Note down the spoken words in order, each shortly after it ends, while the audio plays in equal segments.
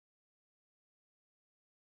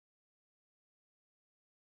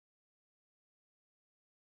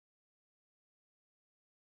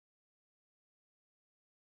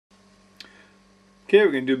Okay,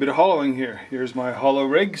 we're going to do a bit of hollowing here. Here's my hollow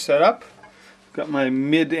rig set up. Got my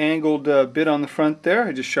mid-angled bit on the front there.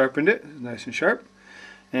 I just sharpened it, it's nice and sharp.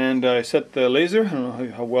 And I set the laser. I don't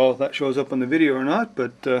know how well that shows up on the video or not,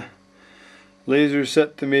 but laser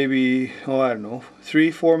set to maybe, I don't know,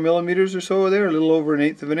 3-4 millimeters or so there, a little over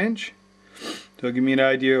 1/8 of an inch. So it'll give me an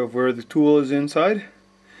idea of where the tool is inside.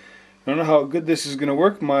 I don't know how good this is going to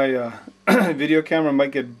work. My video camera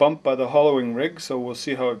might get bumped by the hollowing rig, so we'll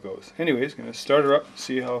see how it goes. Anyways, going to start her up and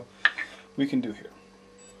see how we can do here.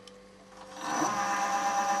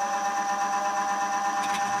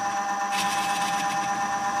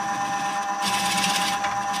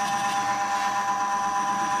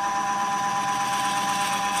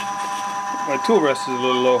 My tool rest is a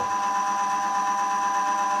little low.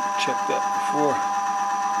 Check that before.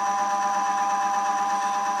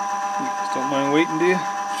 You guys don't mind waiting, do you?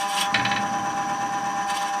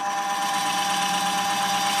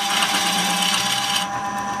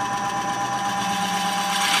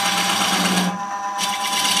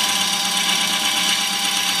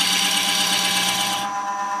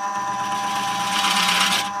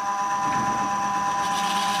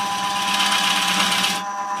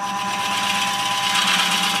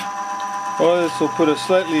 Well, this will put a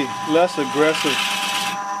slightly less aggressive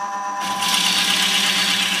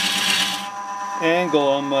angle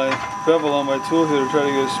on my bevel on my tool here to try to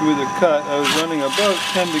get a smoother cut. I was running about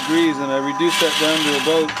 10 degrees and I reduced that down to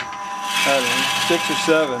about, I don't know, 6 or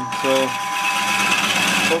 7. So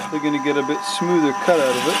hopefully going to get a bit smoother cut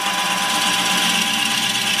out of it.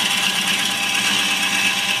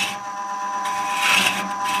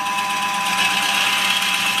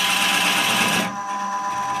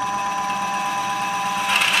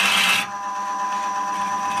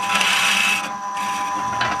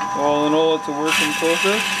 All in all, it's a working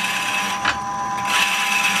process.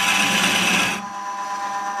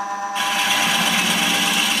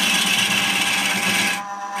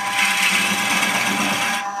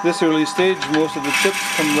 This early stage, most of the chips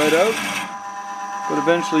come right out, but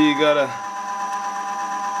eventually you gotta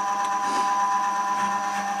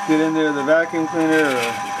get in there with a vacuum cleaner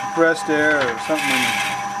or compressed air or something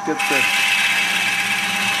and get the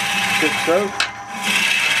chips out.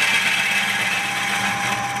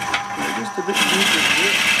 Just a bit deeper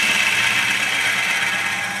here.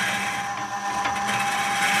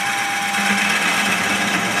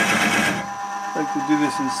 I like to do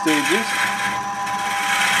this in stages.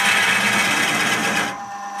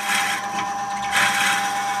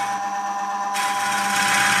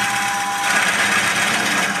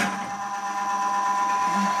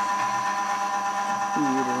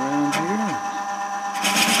 Move it around here.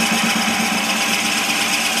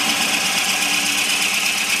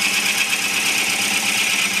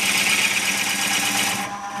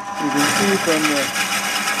 You can see from the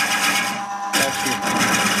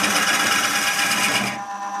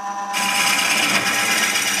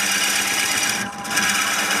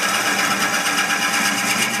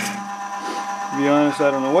to be honest, I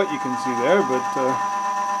don't know what you can see there, but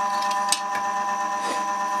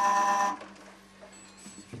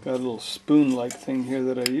got a little spoon-like thing here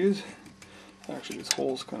that I use. Actually, this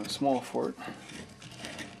hole's kind of small for it.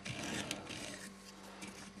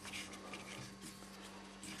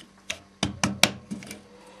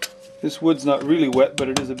 This wood's not really wet, but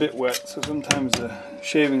it is a bit wet, so sometimes the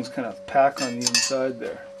shavings kind of pack on the inside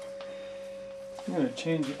there. I'm going to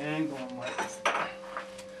change the angle on my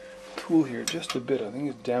tool here just a bit. I think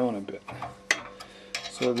it's down a bit.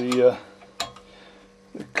 So the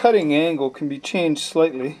cutting angle can be changed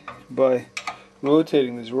slightly by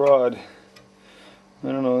rotating this rod.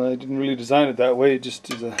 I don't know, I didn't really design it that way, it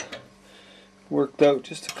just is worked out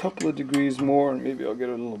just a couple of degrees more and maybe I'll get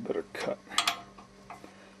a little better cut.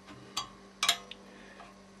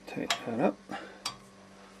 Tighten that up.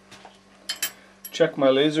 Check my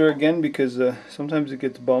laser again because sometimes it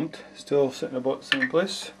gets bumped. Still sitting about the same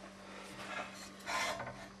place.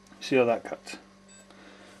 See how that cuts.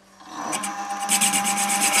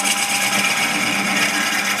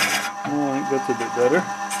 Oh, I think that's a bit better.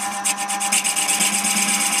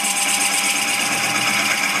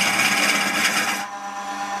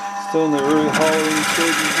 Still in the early hollowing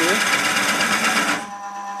stages here.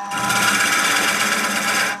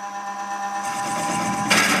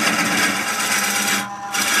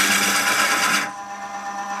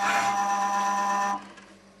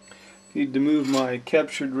 Need to move my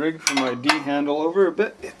captured rig from my D handle over a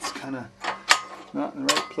bit. It's kind of not in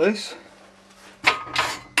the right place.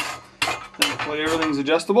 Thankfully everything's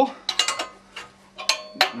adjustable.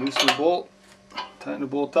 Loosen the bolt, tighten the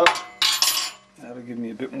bolt up. That'll give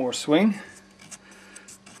me a bit more swing.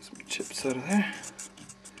 Some chips out of there.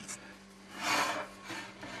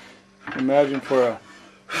 imagine for a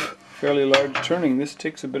fairly large turning, this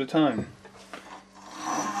takes a bit of time.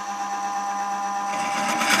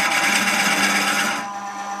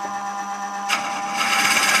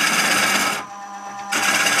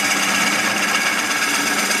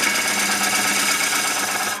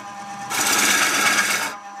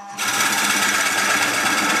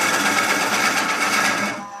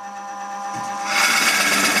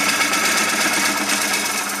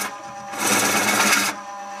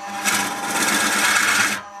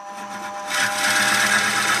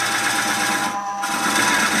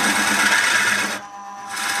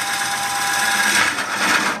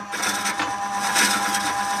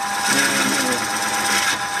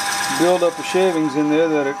 Build up the shavings in there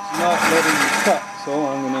that it's not letting me cut, so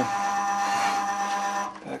I'm going to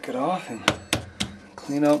back it off and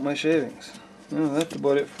clean out my shavings. Well, that's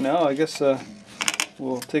about it for now. I guess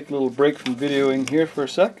we'll take a little break from videoing here for a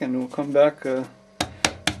sec, and we'll come back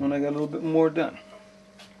when I got a little bit more done.